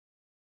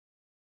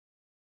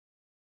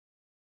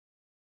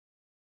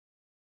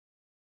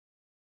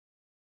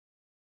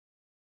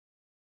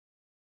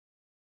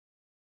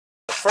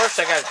first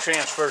I got to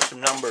transfer some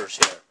numbers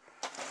here.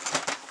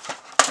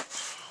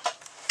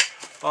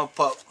 I'll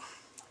put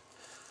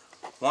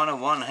 1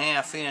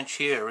 1/2 inch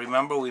here.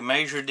 Remember, we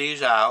measured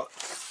these out.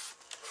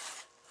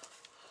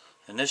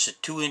 And this is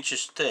 2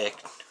 inches thick.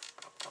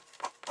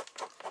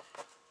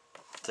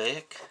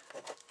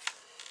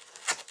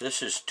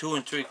 This is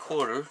 2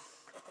 3/4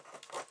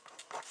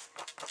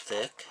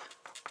 thick.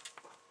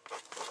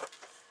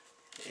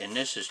 And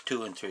this is 2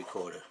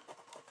 3/4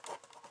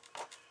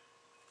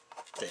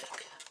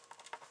 thick.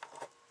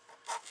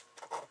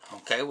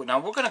 Okay, well, now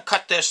we're going to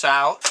cut this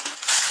out,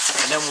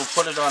 and then we'll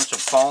put it on some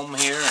foam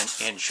here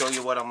and show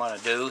you what I'm going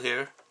to do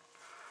here.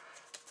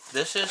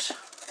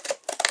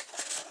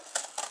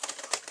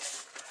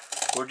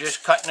 We're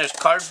just cutting this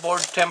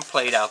cardboard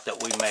template out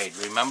that we made.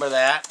 Remember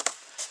that?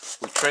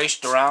 We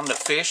traced around the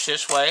fish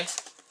this way.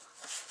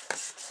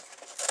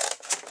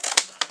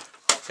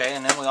 Okay,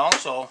 and then we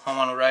also, I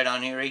want to write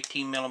on here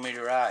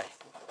 18mm eye.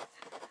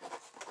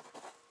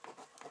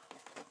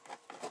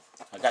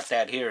 I got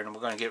that here, and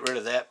we're going to get rid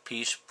of that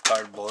piece of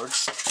cardboard.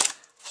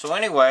 So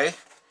anyway,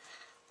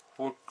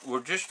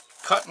 we're just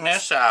cutting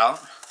this out.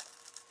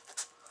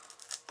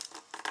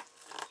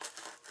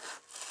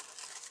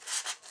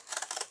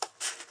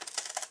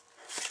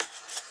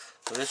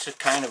 So this is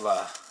kind of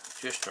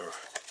just a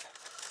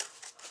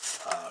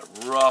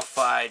rough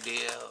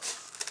idea.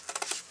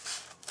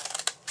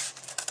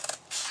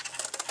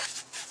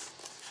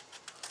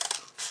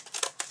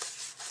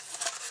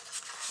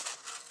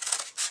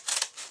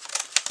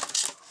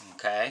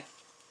 Okay.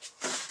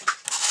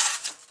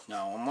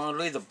 Now I'm going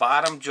to leave the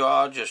bottom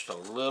jaw just a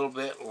little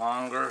bit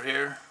longer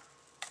here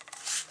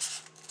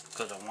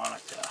because I want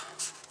it to.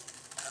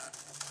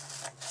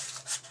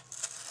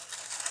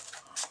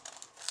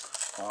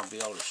 I want to be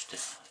able to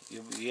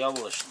you'll be able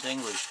to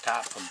distinguish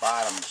top from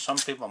bottom. Some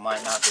people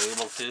might not be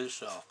able to.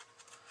 So,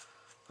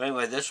 but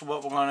anyway, this is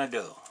what we're going to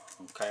do.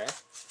 Okay.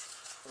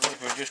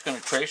 We're just going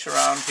to trace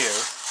around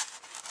here.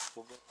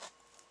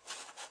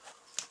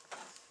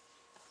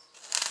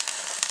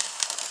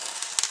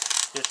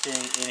 Just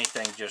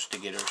anything just to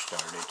get her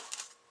started.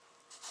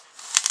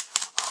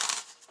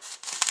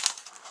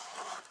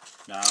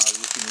 Now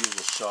you can use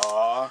a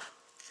saw,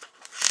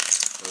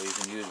 or you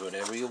can use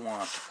whatever you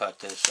want to cut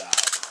this out.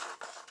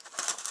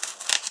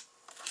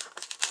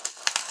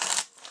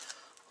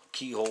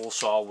 Keyhole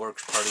saw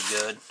works pretty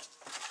good.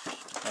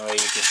 Anyway,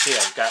 you can see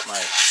we've got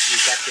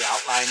the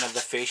outline of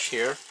the fish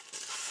here.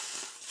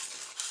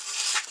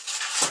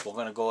 We're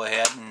going to go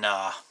ahead and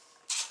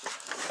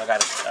I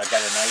got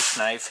a nice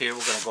knife here.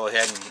 We're going to go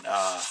ahead and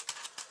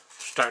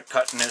start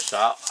cutting this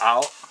out.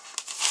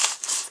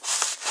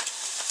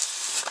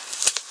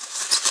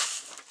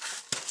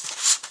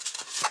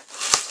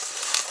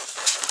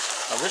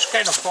 Now this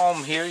kind of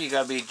foam here, you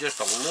got to be just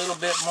a little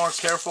bit more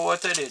careful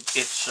with it.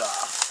 It's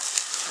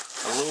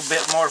a little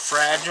bit more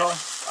fragile.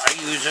 I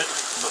use it,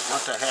 but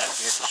what the heck?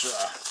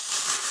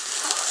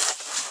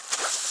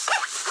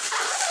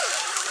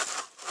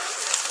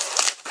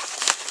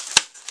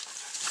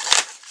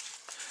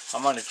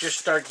 I'm going to just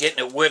start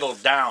getting it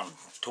whittled down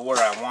to where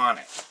I want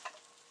it.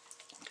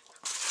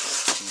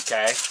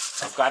 Okay,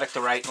 I've got it the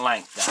right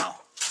length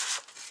now.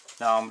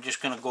 Now I'm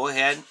just going to go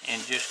ahead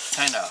and just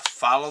kind of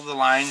follow the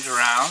lines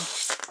around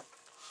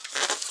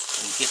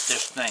and get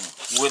this thing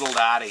whittled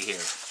out of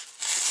here.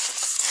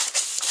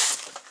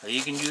 Now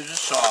you can use a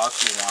saw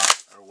if you want,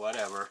 or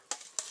whatever.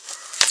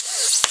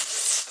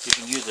 You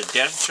can use a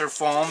denser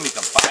foam, you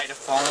can buy the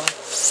foam.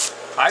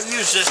 I've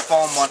used this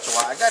foam once in a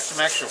while. I got some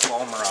extra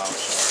foam around,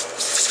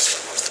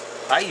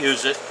 so I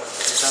use it.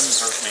 It doesn't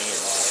hurt me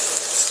at all.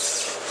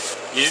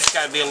 You just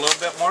got to be a little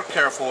bit more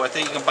careful with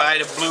it. You can buy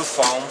the blue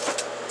foam,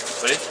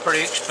 but it's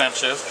pretty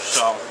expensive,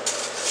 so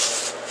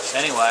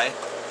anyway.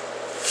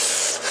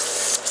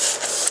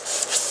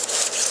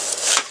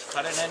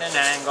 Cut it in an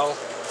angle.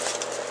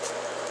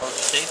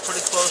 Stay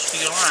pretty close to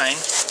your line.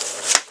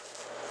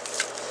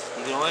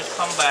 You can always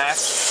come back.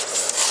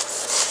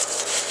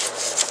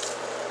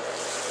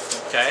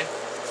 Okay.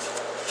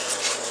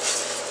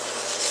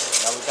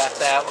 Now we got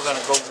that. We're going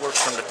to go work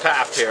from the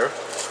top here.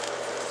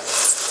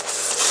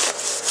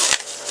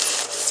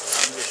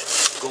 I'm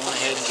just going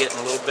ahead and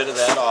getting a little bit of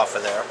that off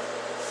of there.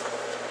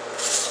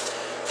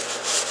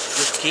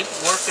 Just keep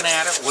working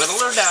at it. Whittle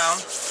her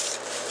down.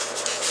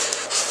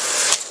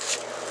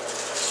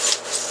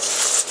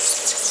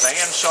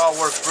 Bandsaw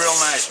works real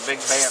nice, big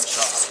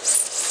bandsaw.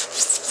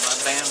 My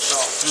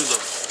bandsaw through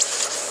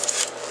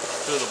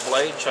the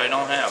blade, so I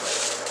don't have it.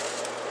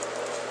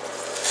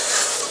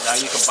 Now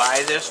you can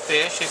buy this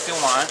fish if you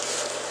want,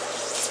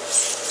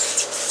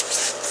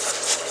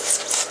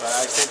 but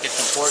I think it's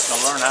important to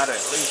learn how to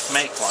at least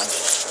make one.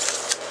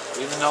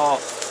 Even though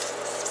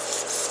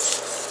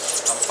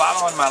I'm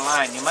following my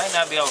line, you might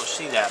not be able to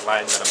see that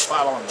line, but I'm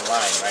following the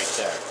line right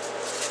there.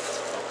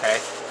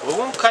 Okay. We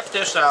won't cut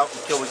this out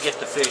until we get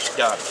the fish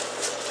done.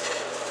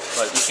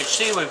 But you can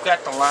see we've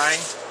got the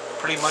line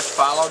pretty much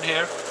followed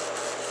here.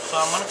 So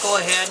I'm going to go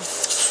ahead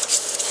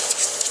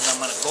and I'm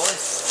going to go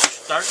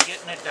start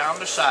getting it down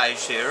to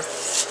size here,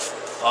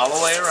 all the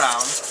way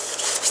around.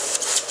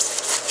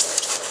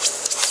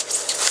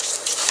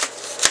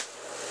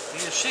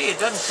 You see, it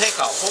doesn't take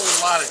a whole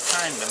lot of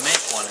time to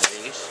make one of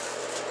these.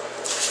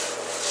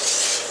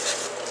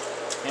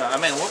 You know, I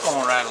mean, we're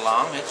going right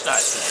along. It's not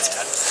too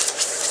bad.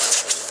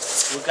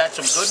 We've got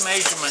some good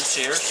measurements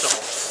here, so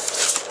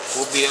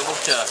we'll be able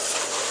to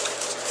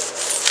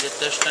get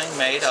this thing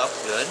made up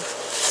good.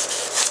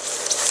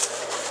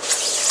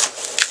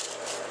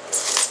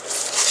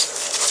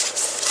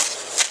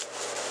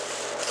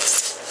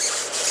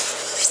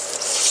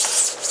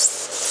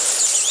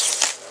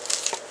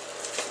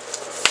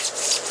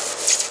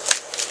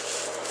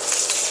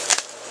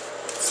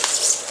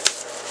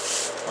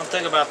 One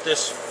thing about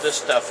this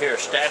stuff here,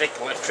 static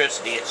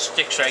electricity, it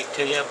sticks right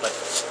to you, but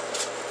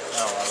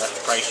oh well, that's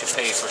the price you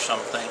pay for some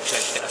things,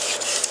 I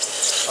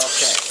guess.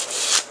 Okay.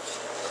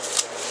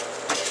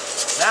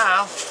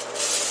 Now,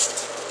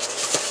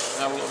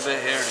 got a little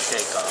bit here to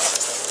take off.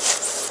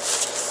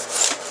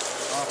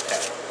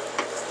 Okay.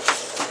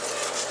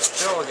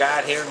 So we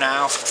got here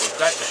now, we've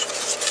got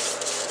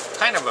this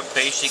kind of a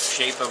basic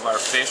shape of our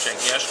fish, I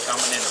guess,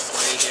 coming into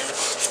play here.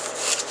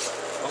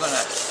 We're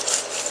gonna,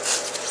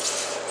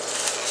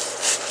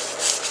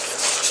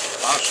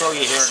 I'll show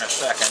you here in a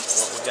second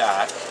what we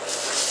got.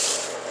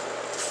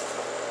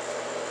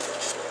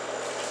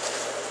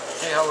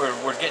 See how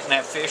we're getting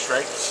that fish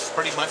right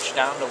pretty much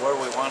down to where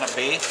we want to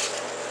be.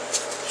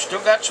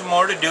 Still got some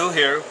more to do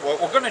here. What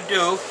we're going to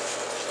do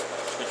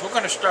is we're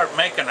going to start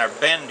making our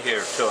bend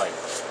here to it.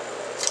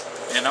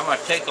 And I'm going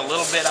to take a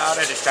little bit out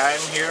at a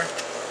time here.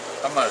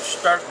 I'm going to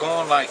start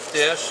going like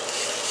this.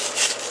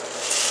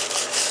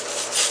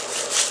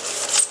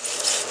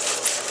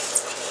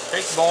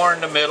 Take more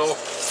in the middle.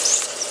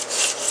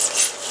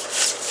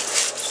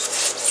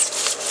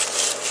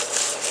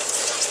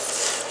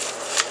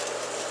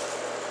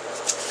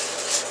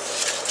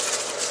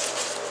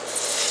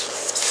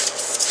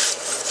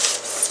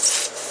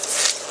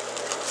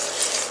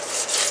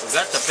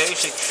 Got the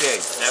basic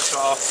shape, that's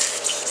all,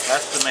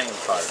 that's the main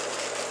part.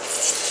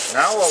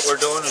 Now what we're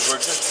doing is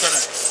we're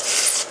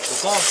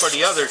going for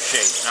the other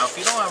shape. Now if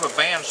you don't have a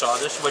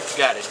bandsaw, this is what you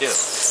got to do.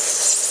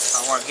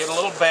 I want to get a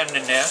little bend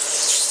in this.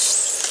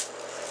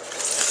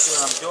 See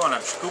what I'm doing,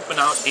 I'm scooping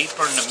out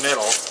deeper in the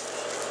middle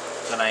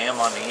than I am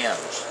on the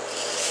ends.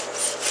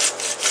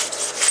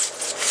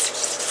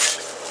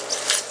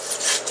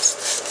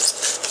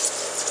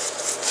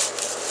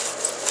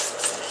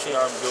 See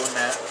how I'm doing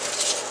that?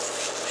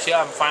 See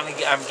how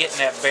I'm getting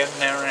that bend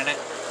there in it?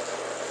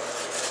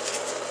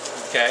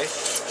 Okay.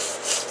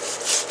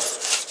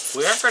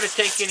 We aren't going to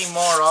take any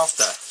more off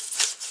the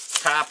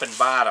top and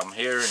bottom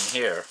here and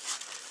here,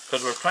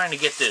 because we're trying to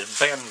get this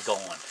bend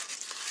going.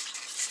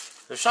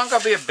 There's not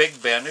going to be a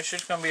big bend, it's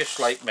just going to be a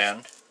slight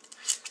bend,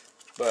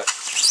 but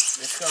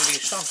it's going to be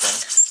something.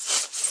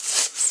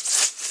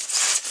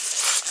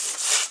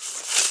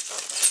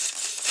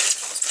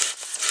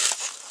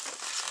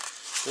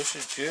 This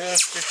is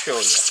just to show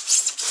you.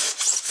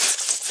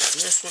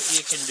 Here's what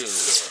you can do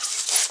here.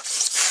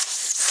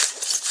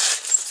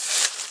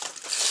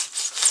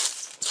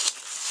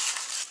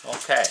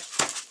 Okay,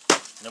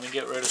 let me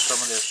get rid of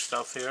some of this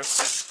stuff here.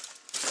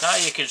 Now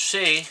you can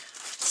see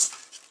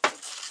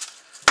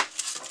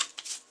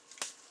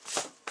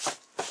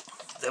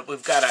that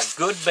we've got a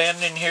good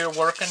bend in here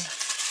working.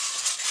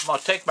 I'm going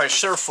to take my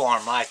surf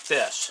arm like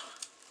this.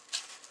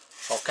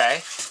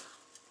 Okay?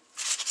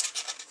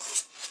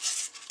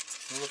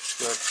 Looks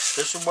good.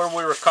 This is where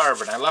we were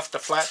carving. I left the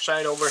flat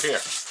side over here.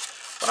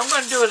 What I'm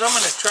going to do is I'm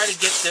going to try to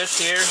get this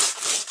here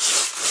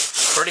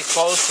pretty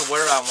close to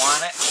where I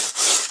want it.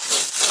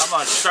 I'm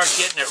going to start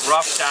getting it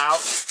roughed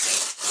out.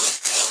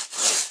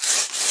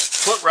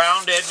 Put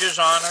round edges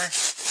on her.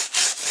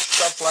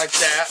 Stuff like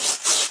that.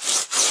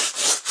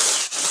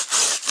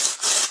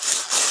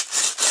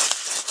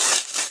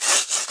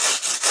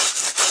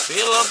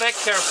 Be a little bit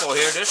careful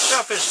here. This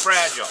stuff is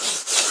fragile.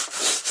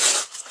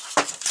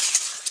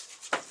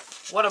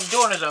 What I'm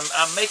doing is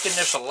I'm making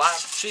this a lot.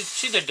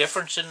 See the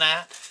difference in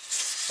that?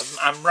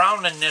 I'm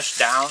rounding this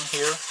down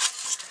here,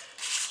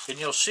 and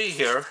you'll see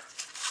here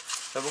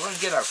that we're going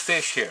to get our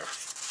fish here.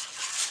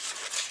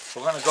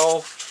 We're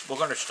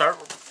going to start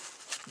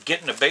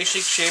getting the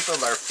basic shape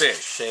of our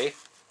fish. See?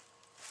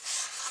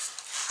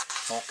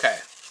 Okay.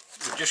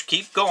 We just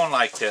keep going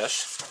like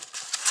this.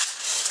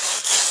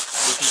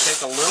 We can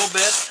take a little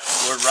bit.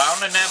 We're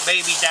rounding that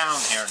baby down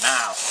here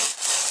now.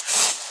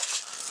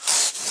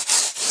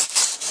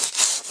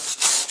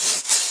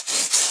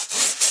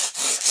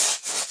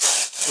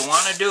 What you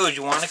want to do is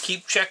you want to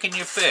keep checking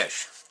your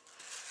fish.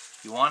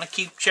 You want to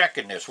keep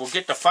checking this. We'll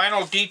get the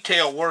final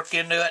detail work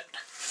into it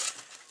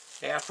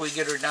after we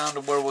get her down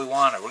to where we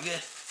want her. You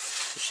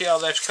see how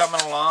that's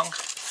coming along?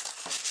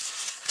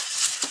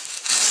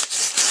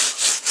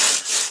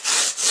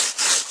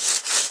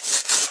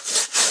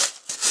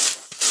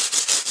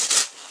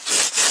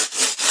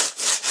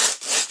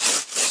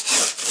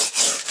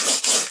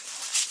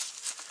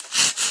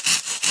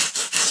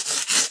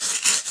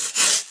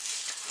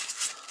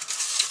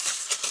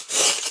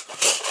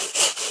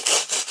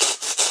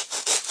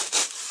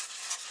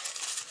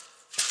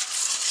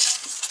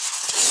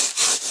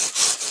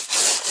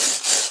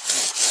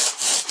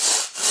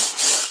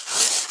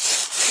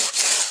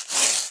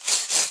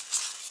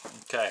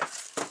 Okay.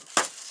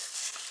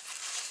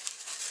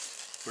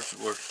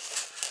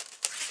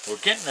 We're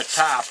getting the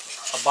top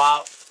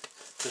about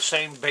the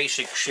same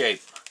basic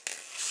shape.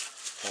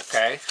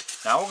 Okay.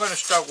 Now we're going to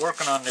start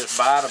working on this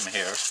bottom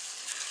here.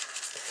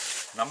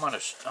 And I'm gonna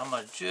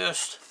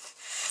just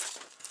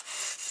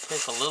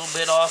take a little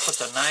bit off with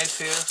the knife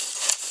here.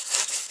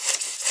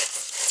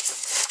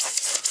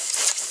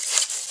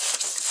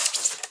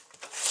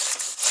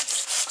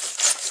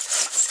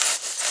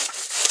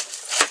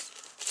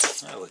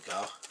 There we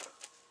go.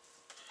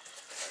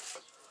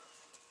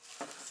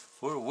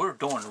 We're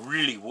doing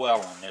really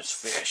well on this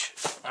fish.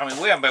 I mean,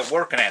 we haven't been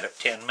working at it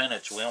 10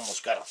 minutes. We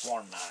almost got a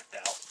form knocked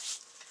out.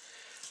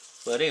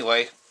 But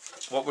anyway,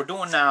 what we're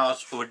doing now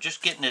is we're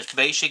just getting this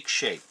basic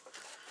shape.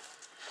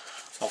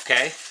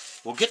 Okay?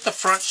 We'll get the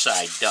front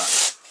side done.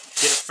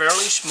 Get it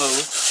fairly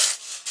smooth.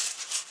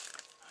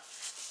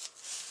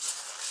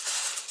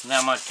 Now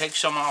I'm going to take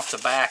some off the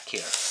back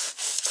here.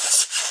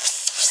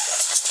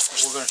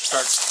 We're going to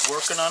start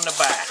working on the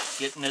back.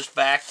 Getting this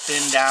back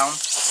thinned down.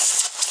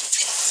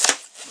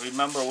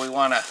 Remember, we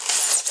know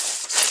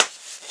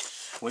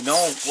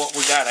what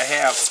we got to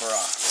have for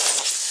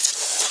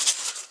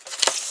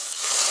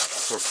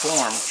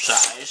form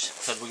size,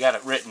 because we got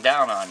it written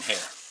down on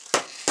here.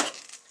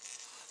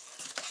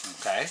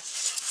 Okay.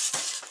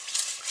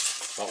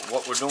 But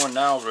what we're doing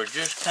now, we're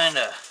just kind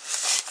of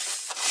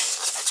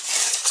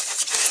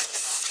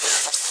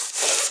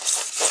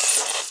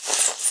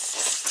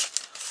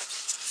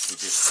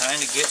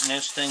getting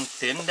this thing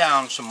thinned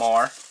down some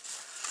more.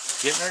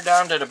 Getting her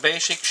down to the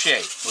basic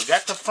shape. We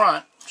got the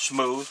front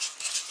smooth.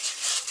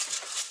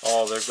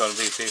 Oh, there's going to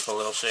be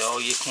people that'll say, oh,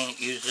 you can't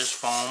use this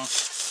foam.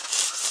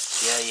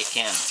 Yeah, you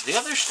can. The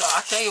other stuff,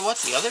 I'll tell you what,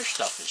 the other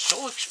stuff is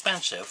so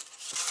expensive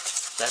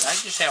that I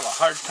just have a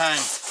hard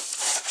time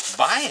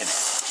buying it.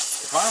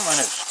 If I'm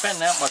going to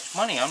spend that much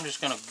money, I'm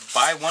just going to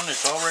buy one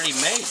that's already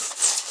made.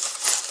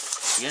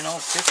 You know,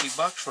 $50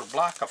 for a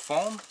block of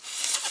foam?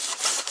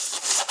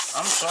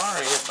 I'm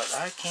sorry, but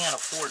I can't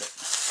afford it.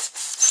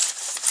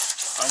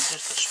 I'm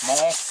just a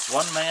small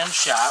one-man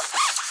shop.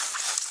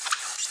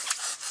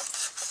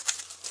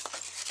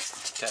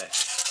 Okay.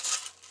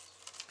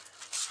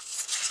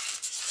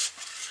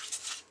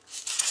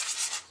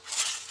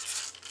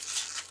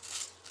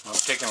 I'm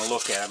taking a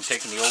look at it. I'm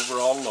taking the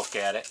overall look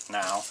at it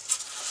now.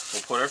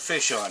 We'll put our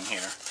fish on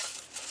here.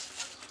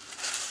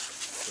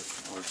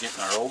 We're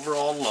getting our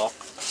overall look.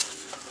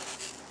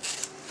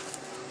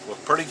 We're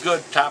pretty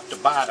good top to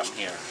bottom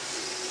here.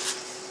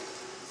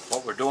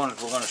 What we're doing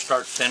is we're going to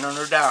start thinning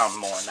her down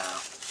more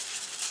now.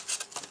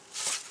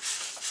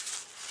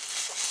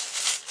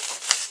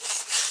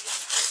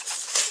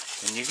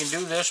 And you can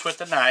do this with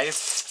the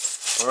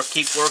knife, or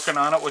keep working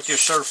on it with your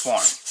surf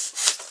form,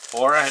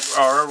 or a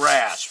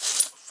rasp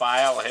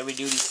file, a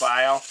heavy-duty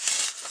file,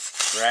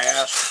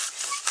 rasp.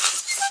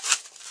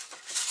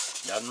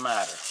 Doesn't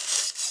matter,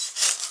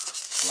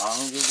 as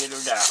long as you get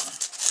her down.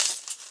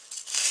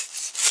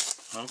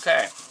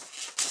 Okay,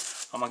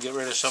 I'm going to get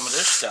rid of some of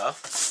this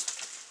stuff.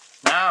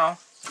 Now,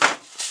 I'm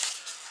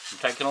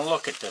taking a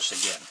look at this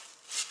again.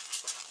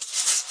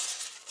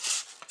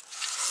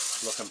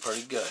 Looking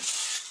pretty good.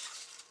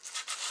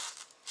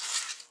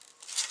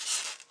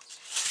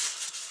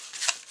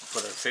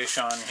 Put our fish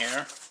on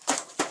here.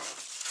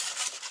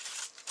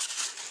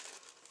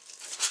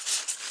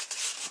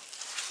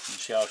 You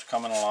see how it's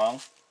coming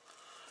along?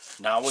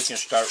 Now we can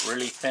start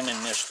really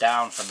thinning this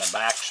down from the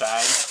back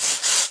side.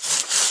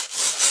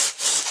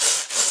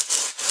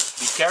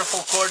 Be careful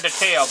toward the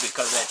tail,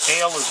 because that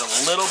tail is a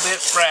little bit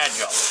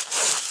fragile.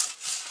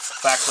 In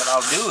fact, what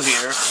I'll do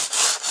here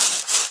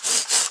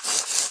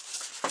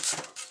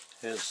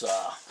is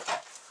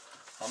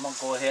I'm going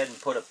to go ahead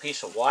and put a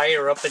piece of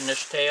wire up in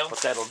this tail.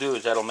 What that'll do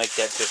is that'll make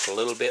that just a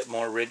little bit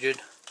more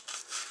rigid.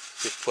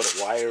 Just put a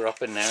wire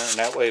up in there, and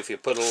that way if you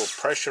put a little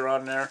pressure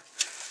on there,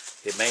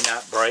 it may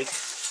not break.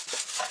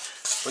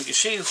 But you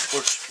see,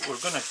 we're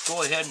going to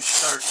go ahead and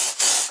start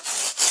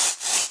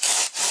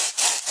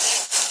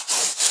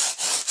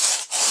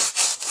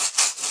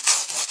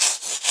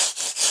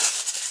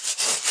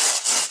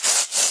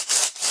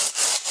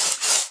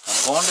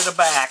going to the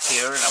back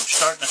here, and I'm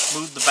starting to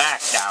smooth the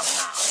back down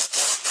now.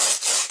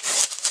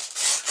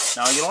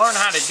 Now you learn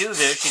how to do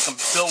this, you can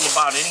build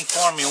about any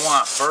form you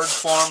want. Bird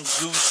forms,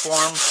 goose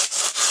forms.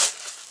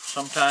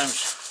 Sometimes,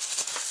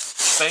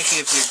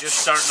 especially if you're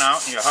just starting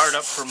out and you're hard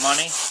up for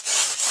money,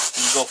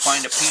 you can go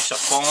find a piece of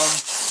foam.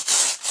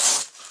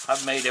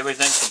 I've made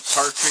everything from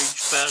partridge,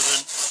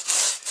 pheasant,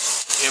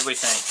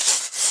 everything.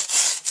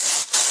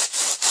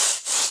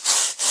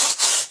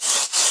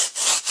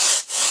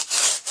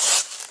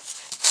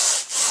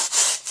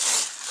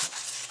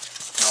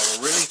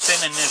 Really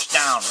thinning this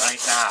down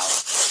right now.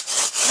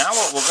 Now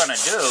what we're going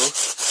to do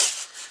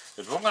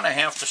is we're going to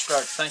have to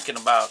start thinking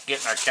about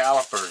getting our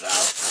calipers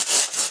out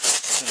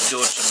and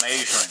doing some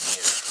measuring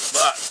here.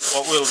 But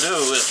what we'll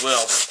do is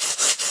we'll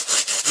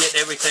get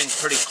everything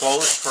pretty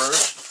close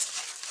first.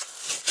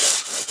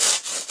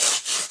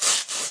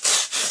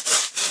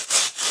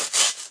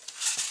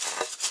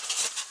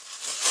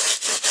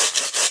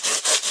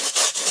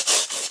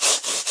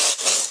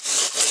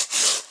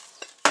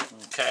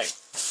 Okay.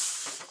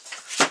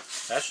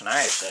 That's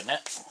nice, isn't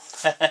it?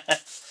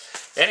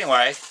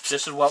 Anyway,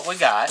 this is what we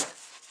got.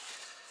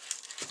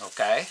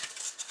 Okay.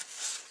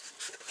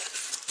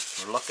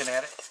 We're looking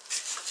at it.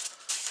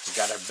 We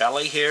got our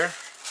belly here.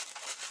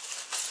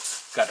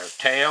 Got our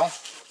tail.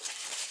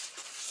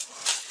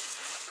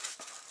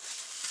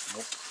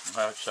 Nope.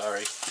 Oh,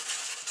 sorry.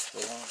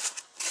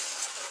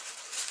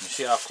 You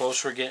see how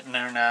close we're getting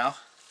there now?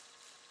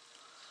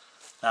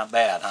 Not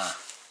bad, huh?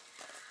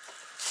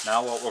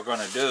 Now what we're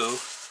going to do,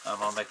 I'm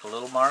going to make a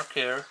little mark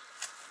here.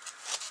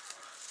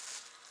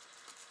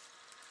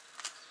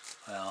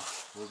 Well,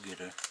 we'll get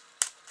her.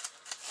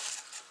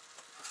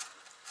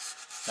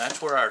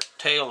 That's where our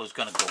tail is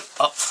going to go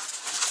up,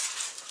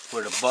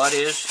 where the butt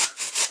is,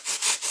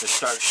 to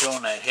start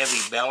showing that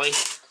heavy belly.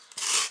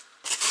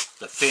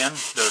 The fin,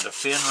 there's a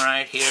fin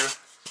right here.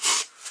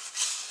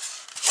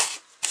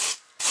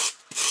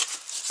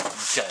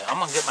 Okay, I'm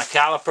going to get my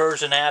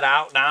calipers and that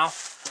out now.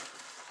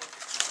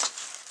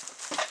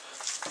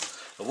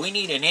 We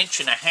need 1.5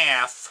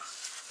 inches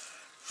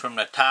from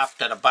the top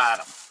to the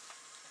bottom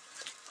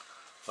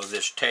of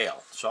this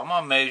tail. So I'm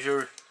going to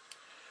measure,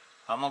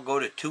 I'm going to go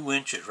to 2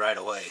 inches right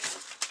away.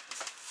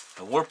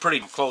 And we're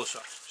pretty close.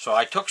 So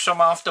I took some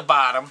off the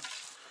bottom.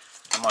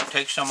 I'm going to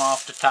take some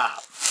off the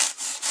top.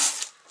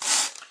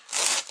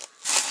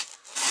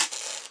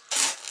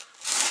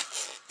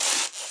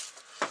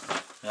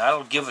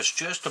 That'll give us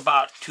just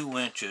about 2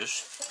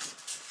 inches.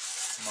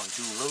 I'm going to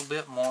do a little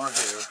bit more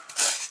here.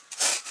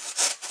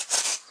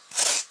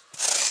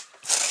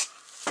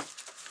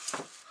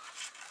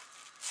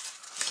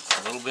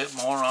 A little bit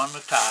more on the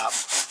top.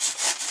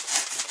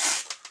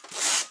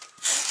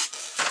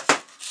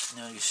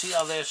 Now you see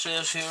how this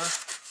is here?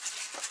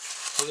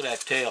 Look at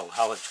that tail,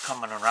 how it's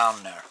coming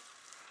around there.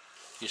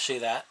 You see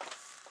that?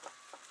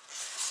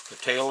 The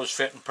tail is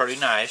fitting pretty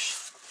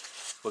nice.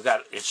 We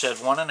got, it says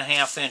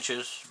 1.5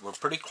 inches. We're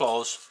pretty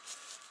close.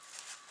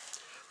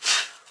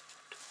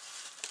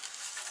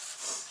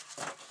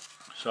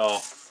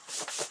 So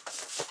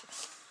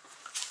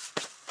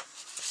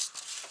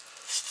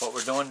what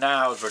we're doing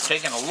now is we're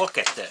taking a look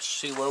at this,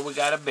 see where we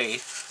got to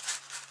be.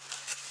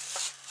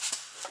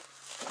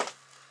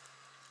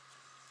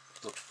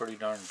 Looks pretty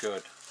darn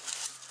good.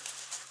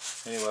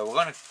 Anyway, we're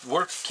going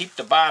to keep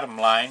the bottom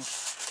line.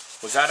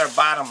 We got our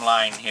bottom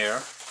line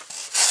here.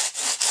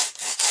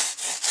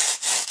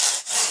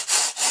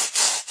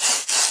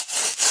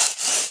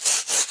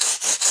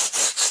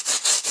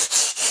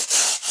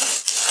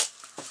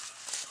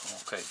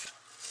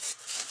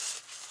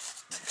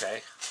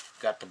 Okay,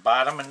 got the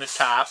bottom and the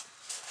top.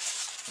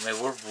 I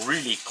mean, we're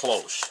really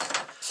close.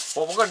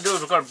 What we're going to do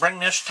is we're going to bring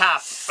this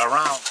top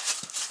around.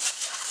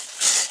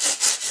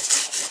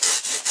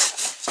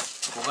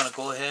 We're going to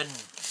go ahead and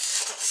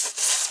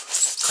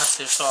cut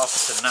this off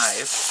with the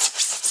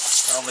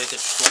knife. That'll make it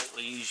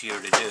slightly easier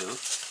to do.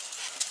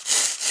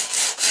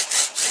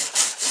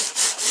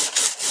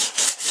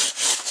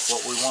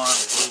 What we want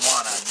is we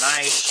want a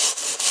nice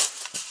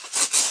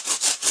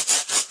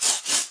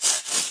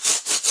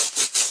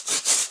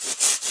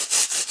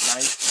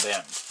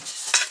bend.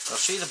 So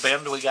see the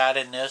bend we got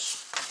in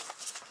this?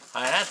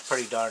 That's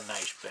pretty darn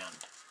nice bend.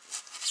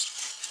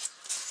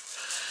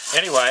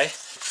 Anyway,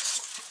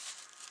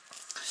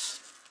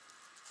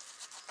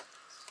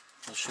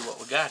 let's see what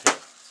we got here.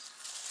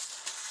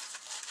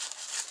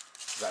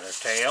 We got our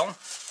tail.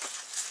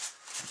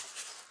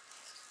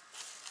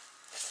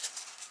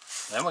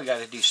 Then we got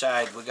to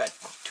decide, we got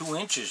 2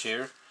 inches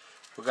here.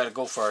 We got to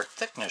go for our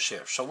thickness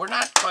here. So we're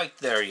not quite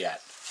there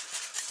yet.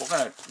 We're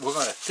gonna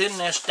thin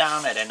this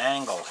down at an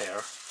angle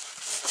here.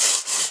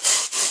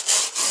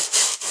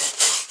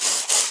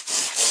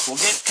 We'll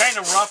get kind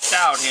of roughed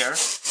out here.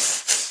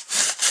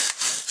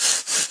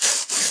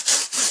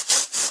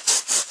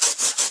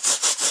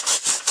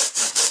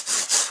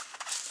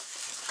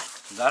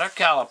 We got our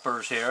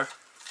calipers here.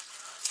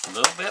 A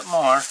little bit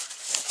more.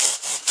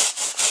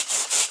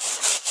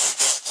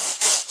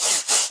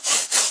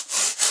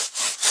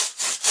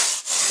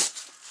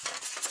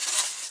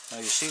 Now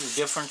you see the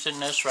difference in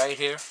this right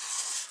here?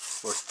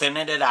 We're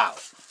thinning it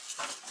out.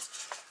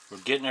 We're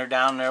getting her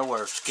down there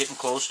where it's getting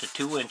close to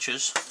 2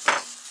 inches.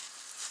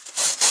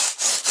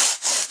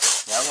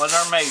 That was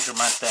our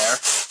measurement there.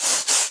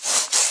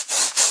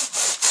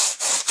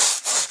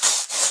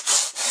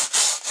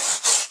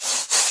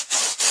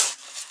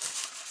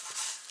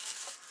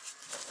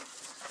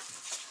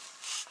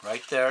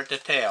 Right there at the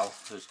tail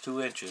is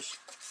 2 inches.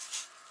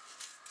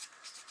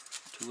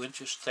 2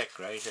 inches thick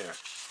right here.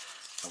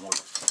 And we're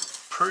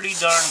pretty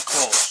darn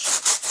close.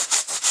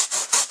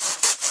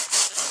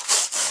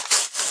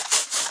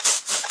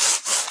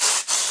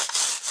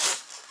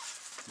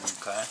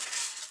 Okay.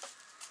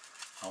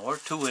 Now we're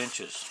 2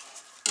 inches.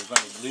 We're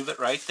going to leave it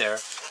right there.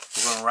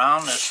 We're going to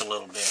round this a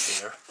little bit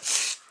here.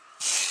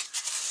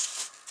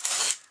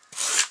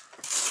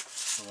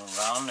 We're going to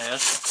round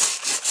this.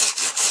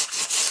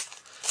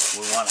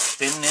 We want to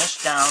thin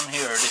this down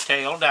here, the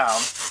tail down.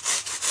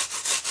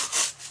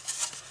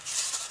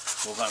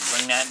 We're going to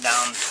bring that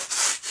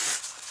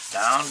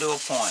down to a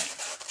point.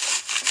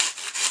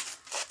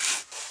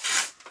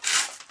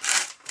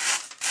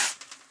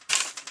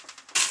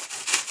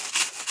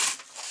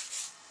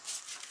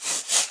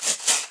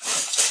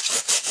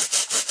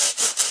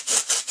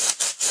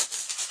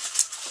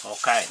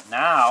 Okay,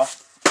 now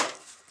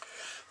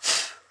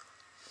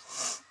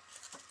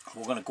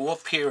we're going to go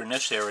up here in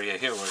this area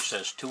here where it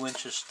says 2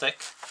 inches thick.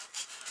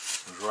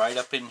 It's right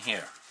up in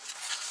here.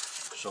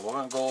 So we're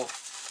going to go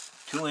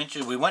 2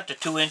 inches. We went to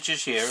 2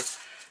 inches here.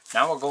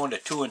 Now we're going to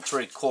 2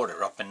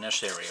 3/4 up in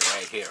this area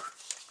right here.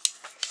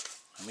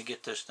 Let me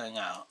get this thing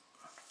out.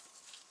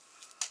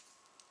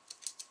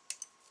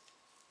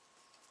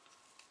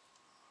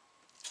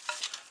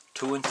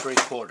 Two and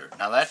 3/4.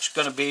 Now that's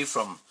going to be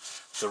from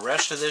the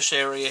rest of this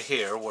area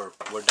here. We're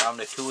down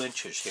to 2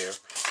 inches here.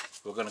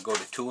 We're going to go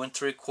to 2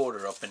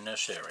 3/4 up in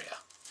this area.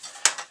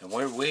 And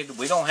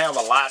we don't have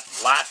a lot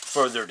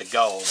further to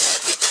go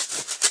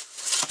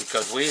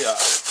because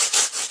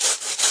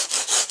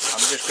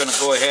I'm just going to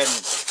go ahead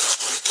and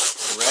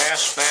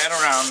rasp that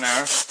around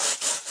there.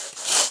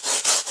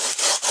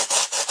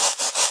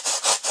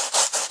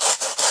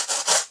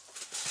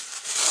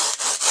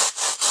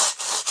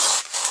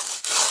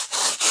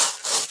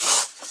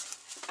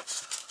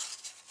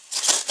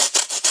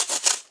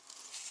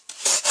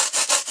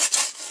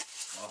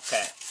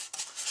 Okay,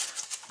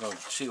 go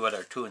see what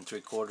our 2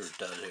 3/4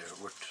 does here.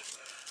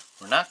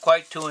 We're not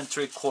quite 2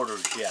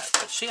 3/4 yet,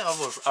 but see how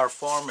our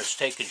form is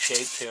taking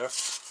shape here.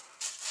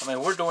 I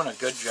mean, we're doing a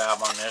good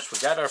job on this. We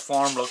got our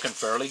form looking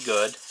fairly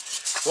good.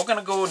 We're going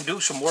to go and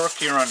do some work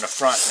here on the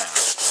front now.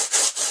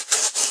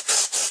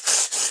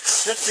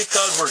 Just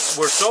because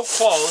we're so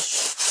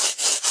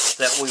close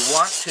that we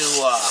want to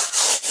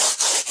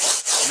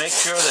make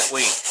sure that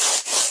we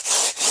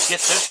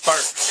get this part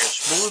as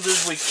smooth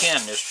as we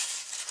can. This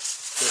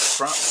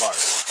front part.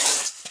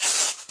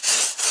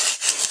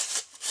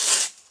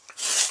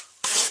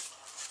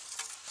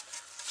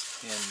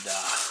 And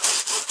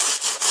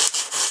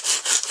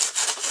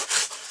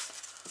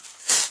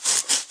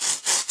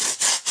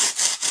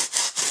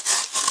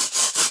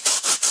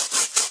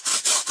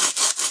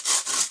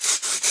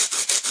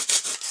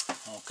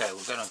okay,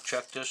 we're gonna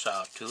check this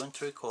out. 2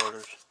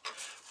 3/4.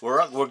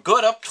 We're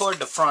good up toward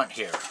the front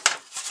here,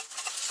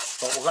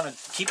 but we're gonna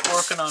keep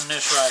working on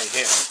this right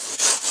here.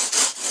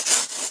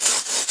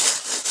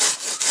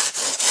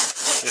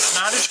 It's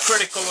not as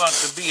critical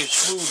to be as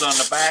smooth on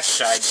the back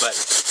side, but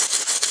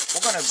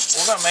we're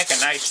gonna make a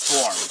nice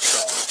form. So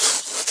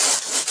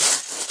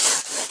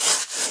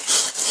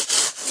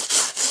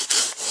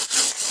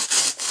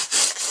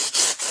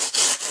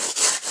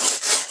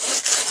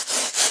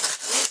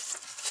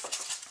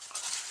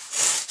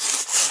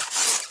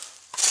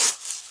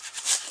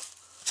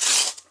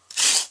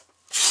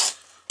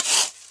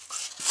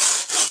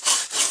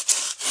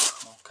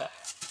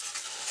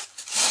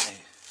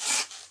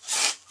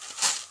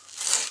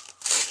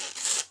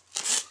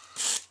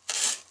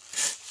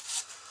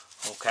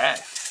okay,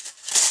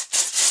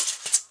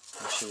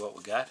 let's see what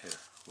we got here.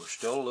 We're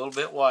still a little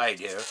bit wide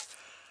here.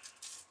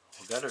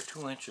 We got our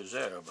 2 inches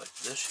there, but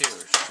this here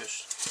is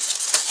just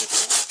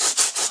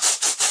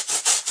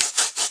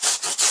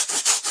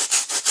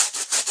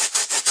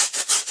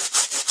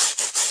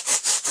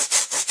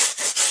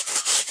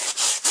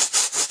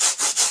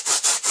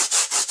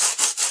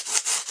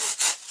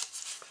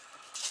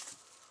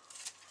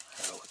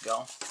there we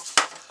go.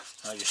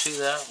 Now you see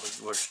that?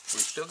 We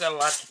still got a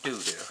lot to do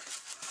here.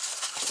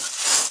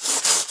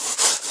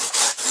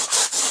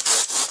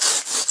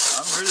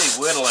 I'm really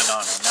whittling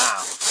on her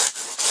now.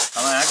 I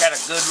mean, I got a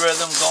good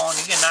rhythm going.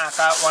 You can knock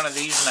out one of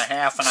these in a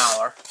half an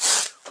hour.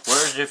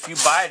 Whereas if you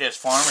buy this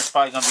form, it's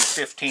probably going to be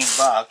 15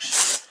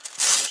 bucks.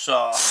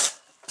 So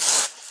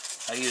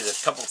I use a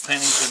couple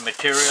pennies of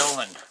material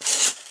and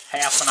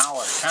half an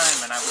hour of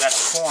time, and I've got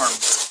a form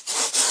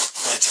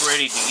that's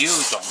ready to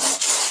use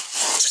almost.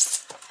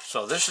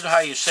 So this is how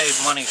you save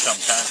money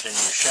sometimes in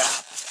your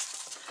shop.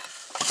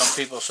 Some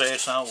people say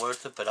it's not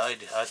worth it, but I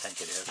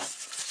think it is.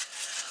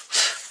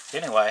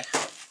 Anyway,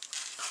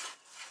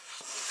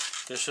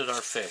 this is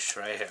our fish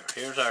right here.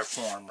 Here's our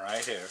form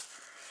right here.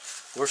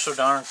 We're so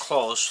darn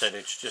close that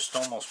it's just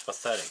almost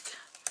pathetic.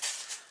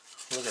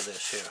 Look at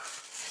this here.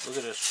 Look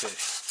at this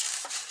fish.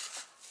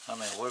 I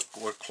mean,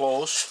 we're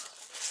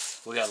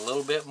close. We got a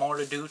little bit more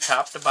to do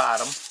top to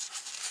bottom,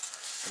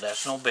 but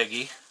that's no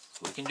biggie.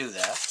 We can do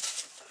that.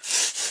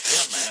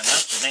 Yeah, man,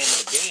 that's the name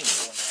of the game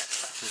doing that.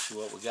 This is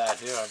what we got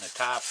here on the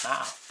top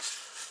now.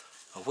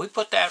 If we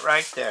put that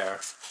right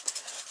there,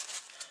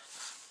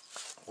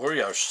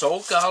 we are so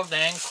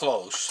goddamn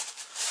close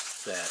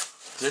that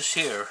this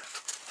here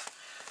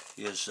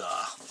is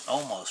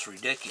almost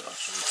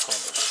ridiculously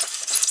close.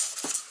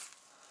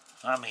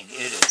 I mean,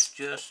 it is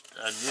just,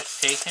 I'm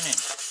just taking in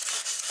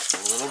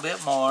a little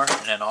bit more,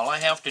 and then all I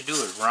have to do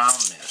is round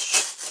this.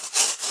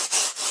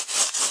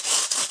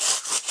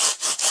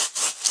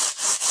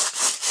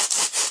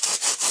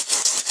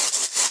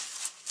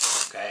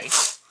 Okay,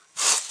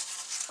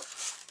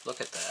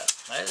 look at that.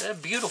 That's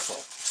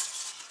beautiful.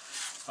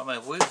 I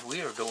mean,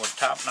 we are doing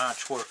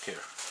top-notch work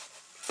here.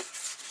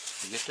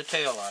 You get the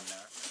tail on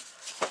there.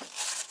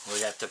 We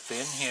got the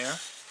fin here.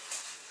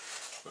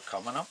 We're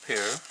coming up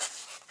here.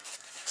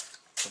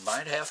 We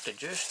might have to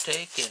just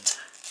take and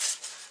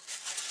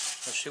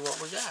let's see what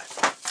we got.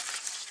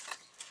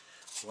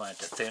 We want it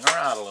to thin her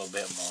out a little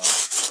bit more.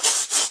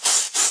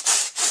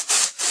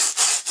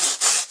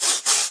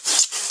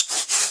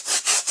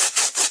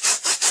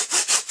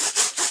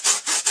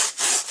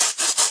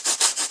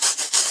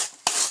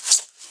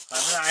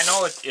 I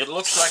know it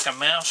looks like a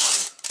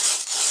mess,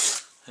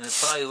 and it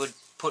probably would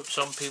put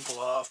some people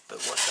off, but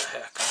what the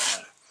heck,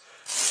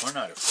 we're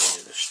not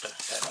afraid of this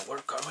stuff. That'll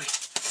work, are we?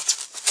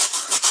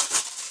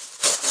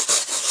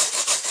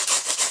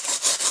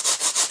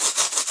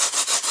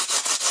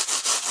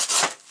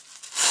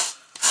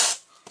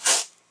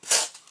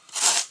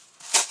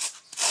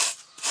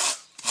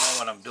 Now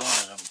what I'm doing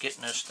is I'm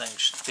getting this thing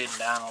thinned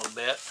down a little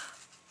bit.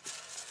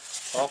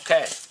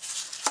 Okay.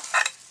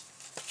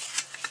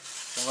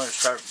 We're going to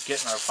start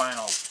getting our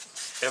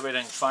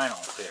everything final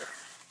here.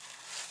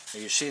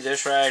 You see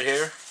this right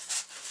here?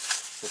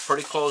 We're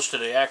pretty close to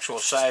the actual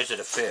size of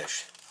the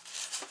fish.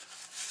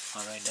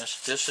 I mean,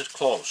 this is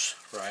close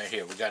right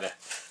here. I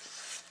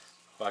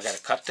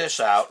gotta cut this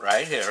out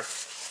right here.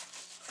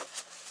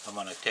 I'm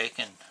gonna take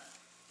and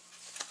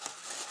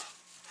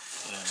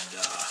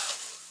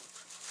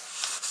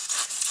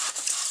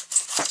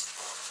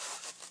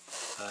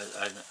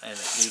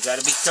you got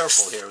to be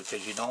careful here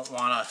because you don't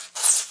want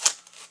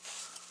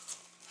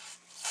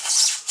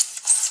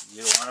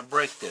to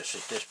break this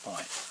at this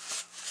point.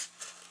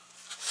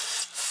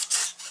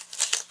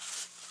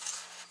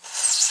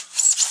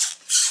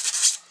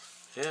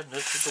 Yeah,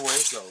 this is the way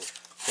it goes.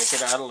 Take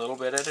it out a little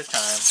bit at a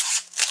time.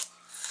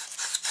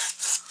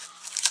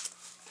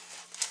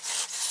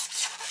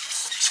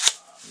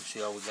 You see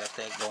how we got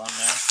that going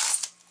there?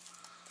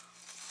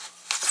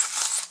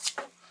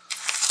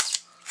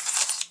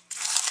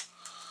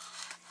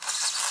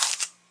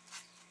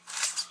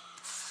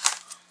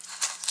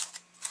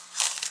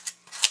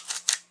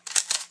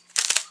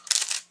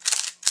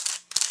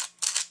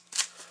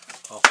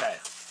 Okay,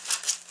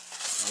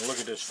 now look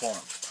at this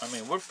form. I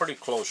mean, we're pretty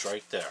close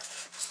right there.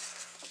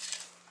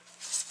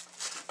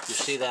 You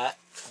see that?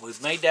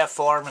 We've made that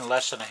form in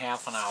less than a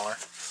half an hour.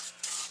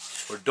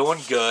 We're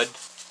doing good.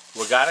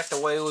 We got it the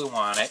way we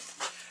want it.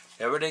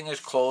 Everything is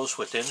close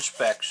within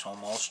specs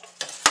almost.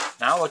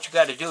 Now what you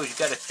got to do is you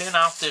got to thin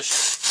out this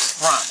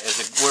front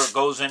where it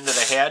goes into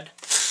the head.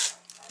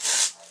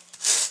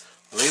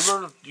 Leave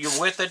your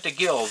width at the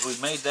gills. We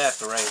made that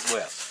the right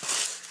width.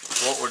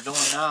 What we're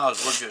doing now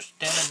is we're just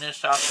thinning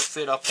this out to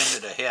fit up into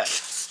the head.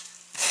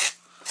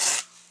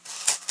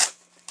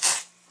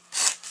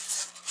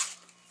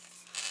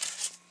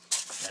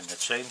 And the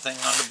same thing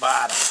on the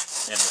bottom,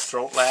 in the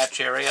throat latch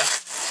area.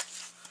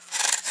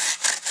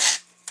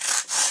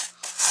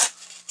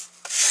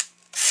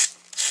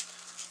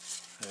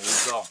 There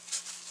you go.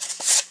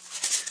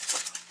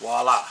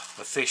 Voila,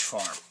 the fish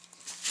form.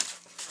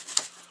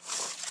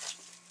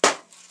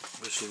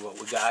 Let's see what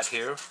we got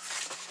here.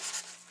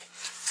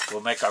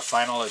 We'll make our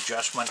final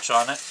adjustments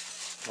on it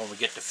when we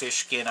get the fish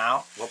skin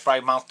out. We'll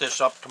probably mount this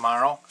up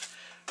tomorrow,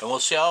 and we'll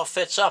see how it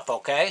fits up,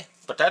 okay?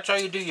 But that's how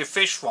you do your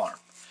fish form.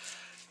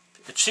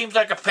 It seems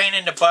like a pain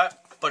in the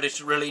butt, but it's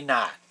really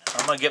not.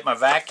 I'm going to get my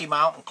vacuum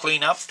out and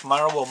clean up.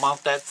 Tomorrow we'll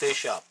mount that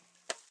fish up.